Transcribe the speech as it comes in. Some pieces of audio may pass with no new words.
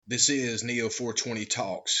This is Neo 420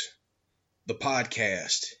 Talks, the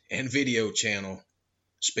podcast and video channel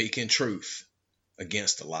speaking truth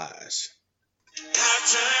against the lies. God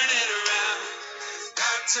turn it around.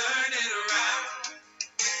 God turn it around.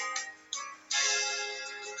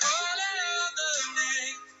 Call out the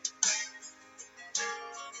name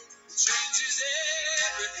changes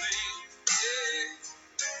everything. Yeah.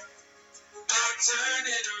 God turn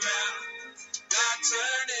it around. God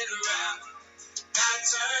turn it around. God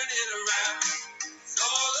turn it around.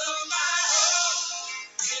 All of my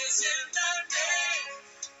hope is in the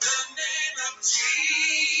name of Jesus.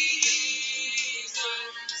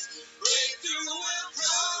 Breakthrough will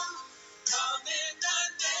come in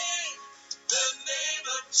the name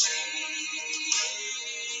of Jesus.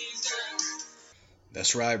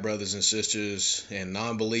 That's right, brothers and sisters and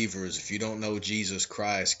non-believers. If you don't know Jesus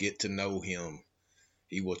Christ, get to know him.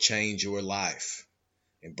 He will change your life,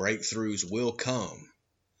 and breakthroughs will come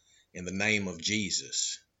in the name of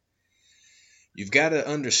Jesus. You've got to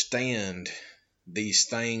understand these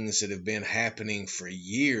things that have been happening for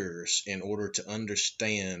years in order to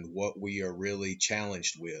understand what we are really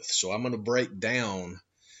challenged with. So I'm going to break down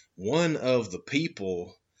one of the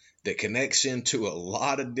people that connects into a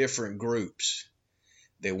lot of different groups,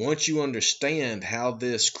 that once you understand how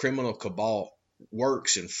this criminal cabal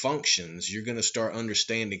works and functions, you're going to start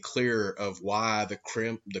understanding clearer of why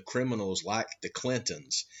the criminals like the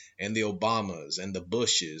Clintons and the Obamas and the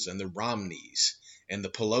Bushes and the Romneys and the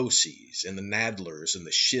Pelosi's and the Nadlers and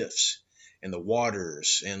the Schiffs and the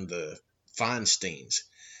Waters and the Feinsteins.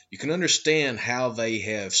 You can understand how they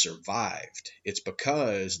have survived. It's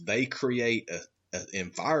because they create an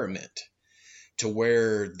environment to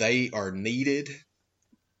where they are needed,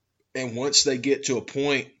 and once they get to a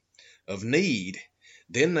point of need,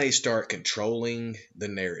 then they start controlling the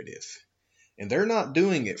narrative. And they're not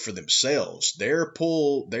doing it for themselves. They are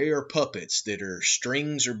puppets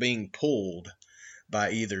strings are being pulled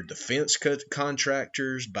by either defense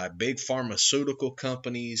contractors, by big pharmaceutical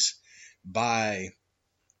companies, by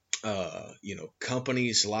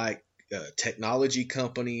companies like technology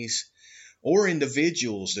companies, or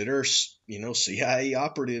individuals that are CIA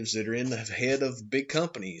operatives that are in the head of big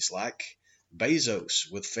companies like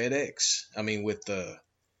Bezos with FedEx. With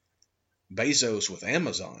Bezos with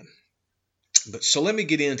Amazon. But so let me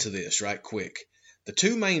get into this right quick. The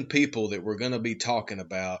two main people that we're going to be talking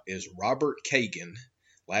about is Robert Kagan,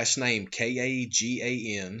 last name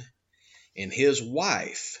Kagan, and his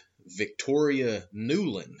wife, Victoria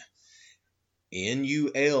Nuland,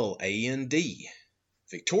 Nuland.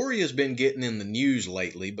 Victoria's been getting in the news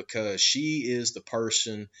lately because she is the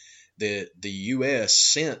person that the U.S.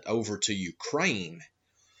 sent over to Ukraine.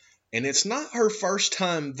 And it's not her first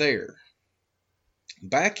time there.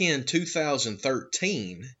 Back in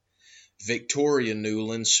 2013, Victoria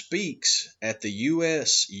Nuland speaks at the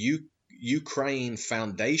U.S. Ukraine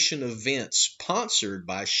Foundation event sponsored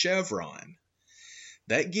by Chevron.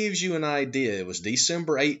 That gives you an idea. It was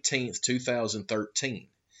December 18th, 2013.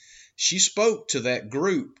 She spoke to that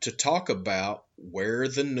group to talk about where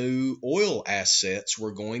the new oil assets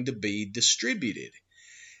were going to be distributed.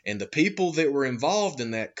 And the people that were involved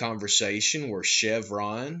in that conversation were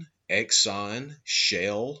Chevron, Exxon,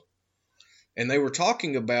 Shell, and they were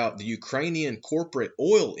talking about the Ukrainian corporate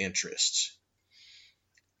oil interests.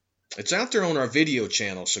 It's out there on our video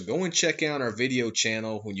channel, so go and check out our video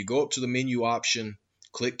channel. When you go up to the menu option,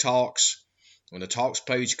 click Talks. When the Talks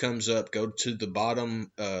page comes up, go to the bottom,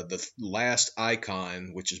 the last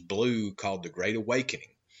icon, which is blue, called The Great Awakening.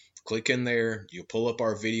 Click in there. You'll pull up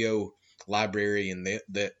our video library, and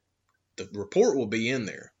the report will be in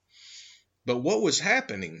there. But what was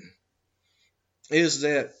happening is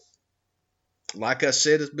that, like I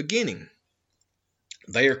said at the beginning,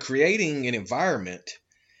 they are creating an environment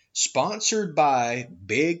sponsored by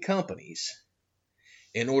big companies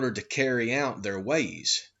in order to carry out their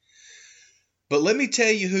ways. But let me tell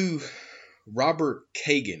you who Robert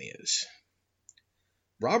Kagan is.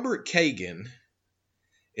 Robert Kagan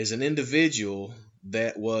is an individual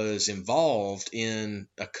that was involved in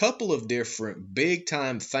a couple of different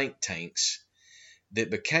big-time think tanks that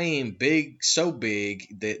became big, so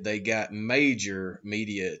big that they got major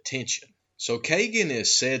media attention. So Kagan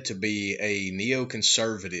is said to be a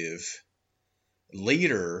neoconservative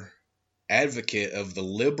leader, advocate of the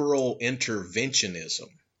liberal interventionism.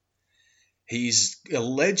 He's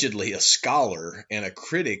allegedly a scholar and a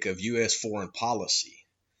critic of U.S. foreign policy.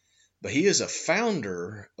 But he is a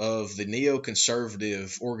founder of the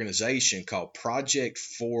neoconservative organization called Project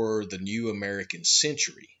for the New American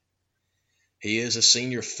Century. He is a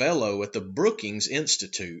senior fellow at the Brookings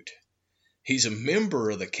Institute He's a member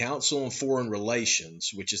of the Council on Foreign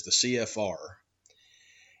Relations, which is the CFR,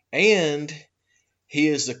 and he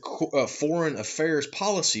is the Foreign Affairs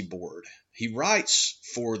Policy Board. He writes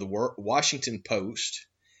for the Washington Post.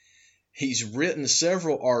 He's written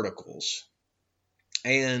several articles,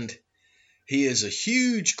 and he is a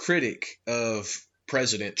huge critic of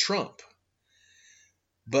President Trump.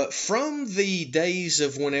 But from the days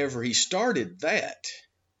of whenever he started that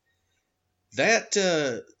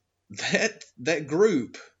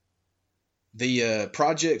group, the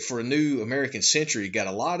Project for a New American Century, got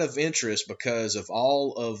a lot of interest because of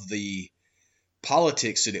all of the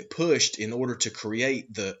politics that it pushed in order to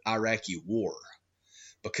create the Iraqi war.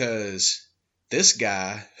 Because this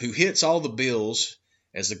guy who hits all the bills,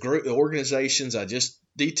 as the organizations I just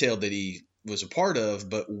detailed that he was a part of,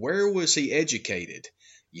 but where was he educated?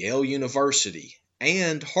 Yale University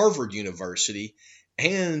and Harvard University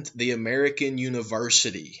and the American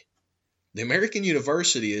University. The American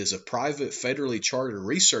University is a private federally chartered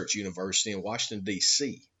research university in Washington,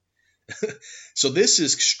 D.C. So this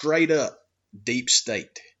is straight up deep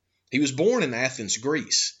state. He was born in Athens,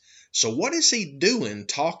 Greece. So what is he doing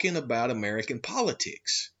talking about American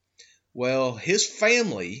politics? Well, his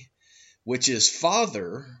family, which his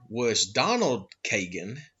father was Donald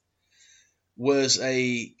Kagan, was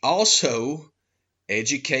also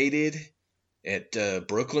educated at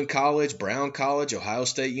Brooklyn College, Brown College, Ohio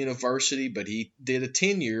State University, but he did a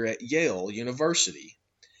tenure at Yale University.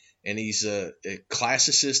 And he's a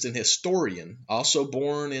classicist and historian, also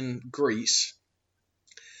born in Greece.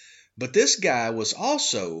 But this guy was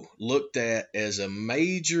also looked at as a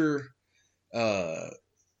major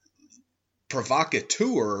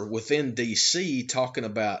provocateur within D.C., talking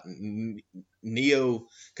about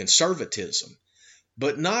neoconservatism.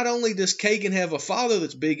 But not only does Kagan have a father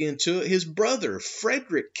that's big into it, his brother,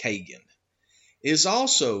 Frederick Kagan, is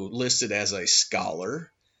also listed as a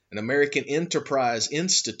scholar, an American Enterprise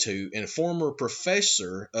Institute, and former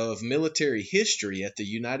professor of military history at the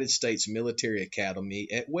United States Military Academy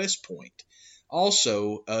at West Point,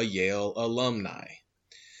 also a Yale alumni.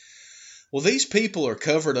 Well, these people are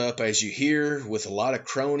covered up, as you hear, with a lot of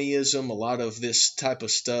cronyism, a lot of this type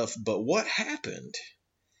of stuff. But what happened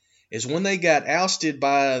is when they got ousted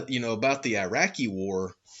by, about the Iraqi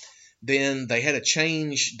war, then they had to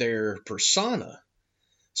change their persona.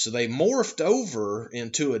 So they morphed over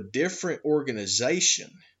into a different organization.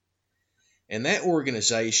 And that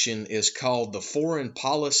organization is called the Foreign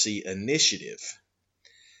Policy Initiative.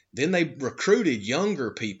 Then they recruited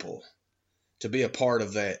younger people to be a part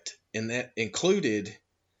of that. And that included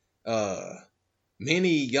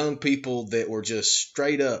many young people that were just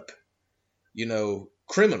straight up,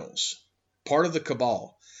 criminals, part of the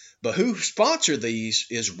cabal. But who sponsored these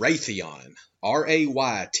is Raytheon,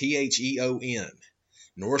 Raytheon,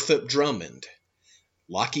 Northrop Grumman,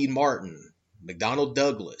 Lockheed Martin, McDonnell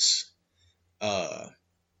Douglas,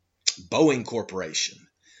 Boeing Corporation.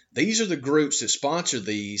 These are the groups that sponsor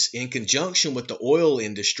these in conjunction with the oil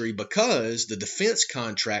industry, because the defense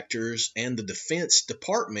contractors and the Defense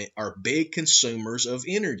Department are big consumers of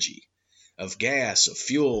energy, of gas, of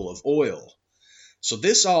fuel, of oil. So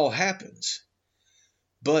this all happens.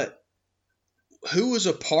 But who was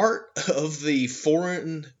a part of the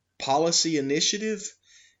Foreign Policy Initiative?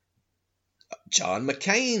 John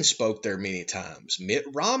McCain spoke there many times. Mitt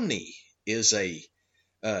Romney is a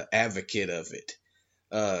advocate of it.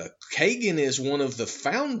 Kagan is one of the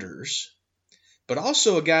founders, but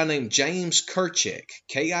also a guy named James Kirchick,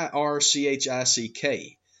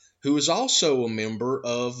 Kirchick, who is also a member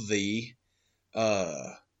of the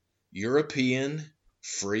European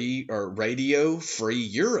Radio Free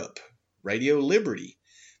Europe, Radio Liberty.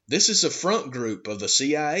 This is a front group of the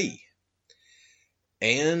CIA.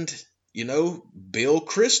 And, Bill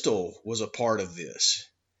Kristol was a part of this.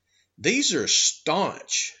 These are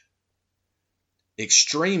staunch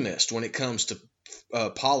extremists when it comes to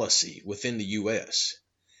policy within the U.S.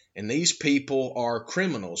 And these people are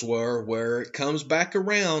criminals. Where it comes back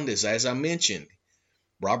around is, as I mentioned,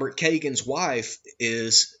 Robert Kagan's wife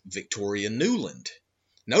is Victoria Nuland.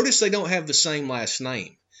 Notice they don't have the same last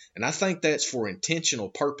name. And I think that's for intentional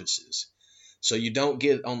purposes, so you don't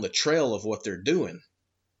get on the trail of what they're doing.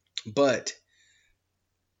 But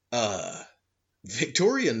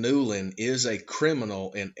Victoria Nuland is a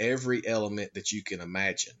criminal in every element that you can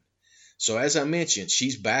imagine. So as I mentioned,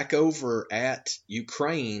 she's back over at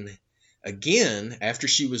Ukraine again after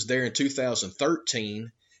she was there in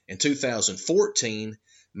 2013 and 2014,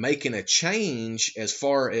 making a change as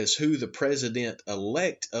far as who the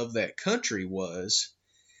president-elect of that country was.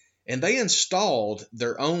 And they installed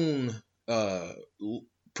their own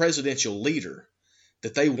presidential leader.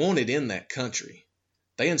 that they wanted in that country.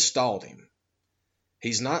 They installed him.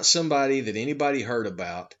 He's not somebody that anybody heard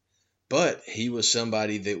about, but he was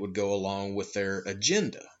somebody that would go along with their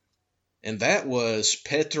agenda. And that was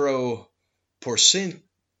Petro Poroshenko.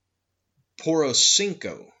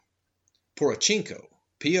 Poroshenko. Poroshenko.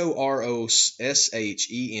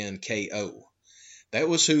 That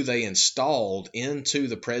was who they installed into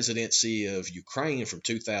the presidency of Ukraine from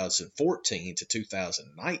 2014 to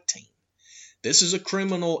 2019. This is a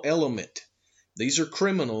criminal element. These are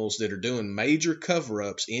criminals that are doing major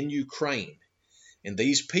cover-ups in Ukraine. And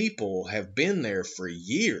these people have been there for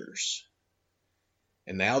years.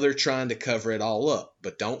 And now they're trying to cover it all up.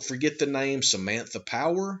 But don't forget the name Samantha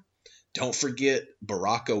Power. Don't forget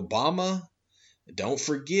Barack Obama. Don't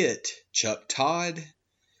forget Chuck Todd.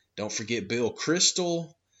 Don't forget Bill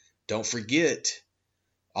Kristol. Don't forget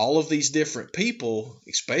all of these different people,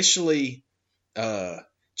 especially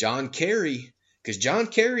John Kerry, because John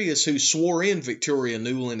Kerry is who swore in Victoria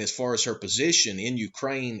Nuland as far as her position in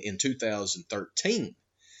Ukraine in 2013.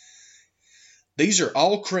 These are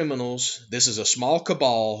all criminals. This is a small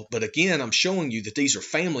cabal, but again, I'm showing you that these are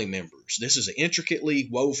family members. This is an intricately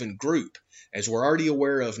woven group. As we're already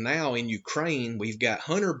aware of now in Ukraine, we've got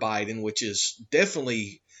Hunter Biden, which is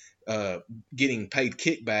definitely getting paid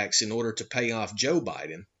kickbacks in order to pay off Joe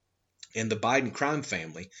Biden and the Biden crime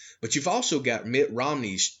family. But you've also got Mitt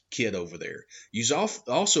Romney's kid over there. You've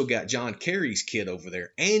also got John Kerry's kid over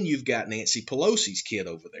there. And you've got Nancy Pelosi's kid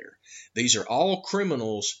over there. These are all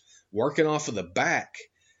criminals working off of the back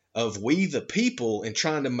of we the people and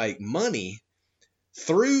trying to make money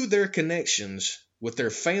through their connections with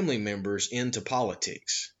their family members into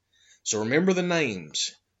politics. So remember the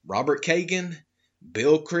names. Robert Kagan,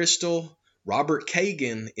 Bill Kristol. Robert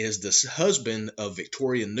Kagan is the husband of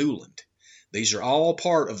Victoria Nuland. These are all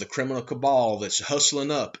part of the criminal cabal that's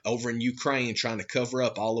hustling up over in Ukraine, trying to cover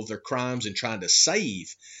up all of their crimes and trying to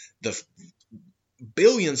save the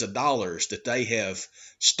billions of dollars that they have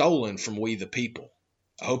stolen from we the people.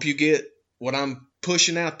 I hope you get what I'm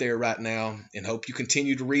pushing out there right now, and hope you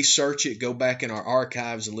continue to research it. Go back in our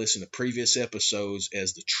archives and listen to previous episodes,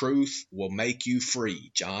 as the truth will make you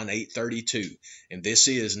free. John 8:32. And this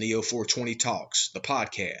is Neo 420 Talks, the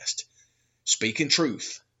podcast, speaking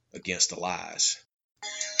truth against the lies.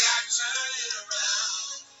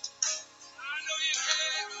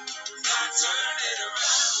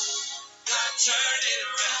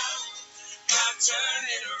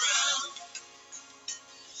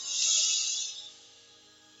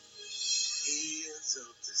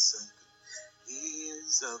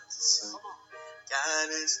 Up to something. God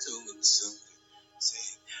is doing something. Say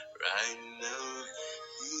right now.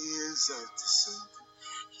 He is up to something.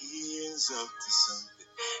 He is up to something.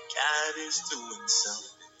 God is doing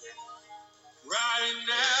something. Right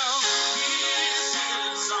now. He is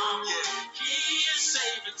doing something. He is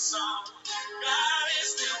saving some. God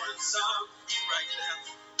is doing something right now.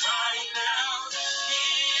 Right now. He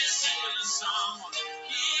is healing someone.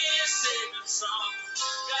 He is saving some.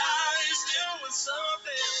 God is doing